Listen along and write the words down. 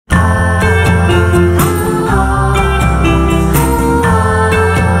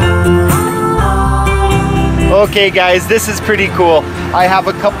Okay guys, this is pretty cool. I have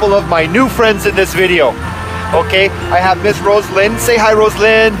a couple of my new friends in this video. Okay, I have Miss Rosalind. Say hi,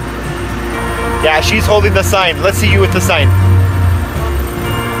 Rosalind. Yeah, she's holding the sign. Let's see you with the sign.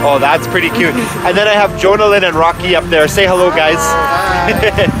 Oh, that's pretty cute. And then I have Jonalyn and Rocky up there. Say hello, guys.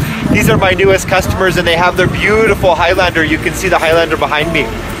 These are my newest customers, and they have their beautiful Highlander. You can see the Highlander behind me.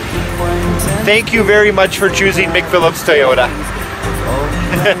 Thank you very much for choosing McPhillips Toyota.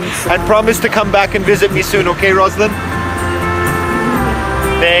 And promise to come back and visit me soon, okay, Rosalind?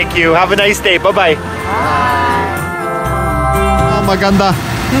 Thank you. Have a nice day. Bye-bye. Oh, maganda.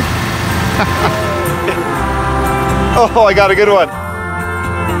 Oh, I got a good one.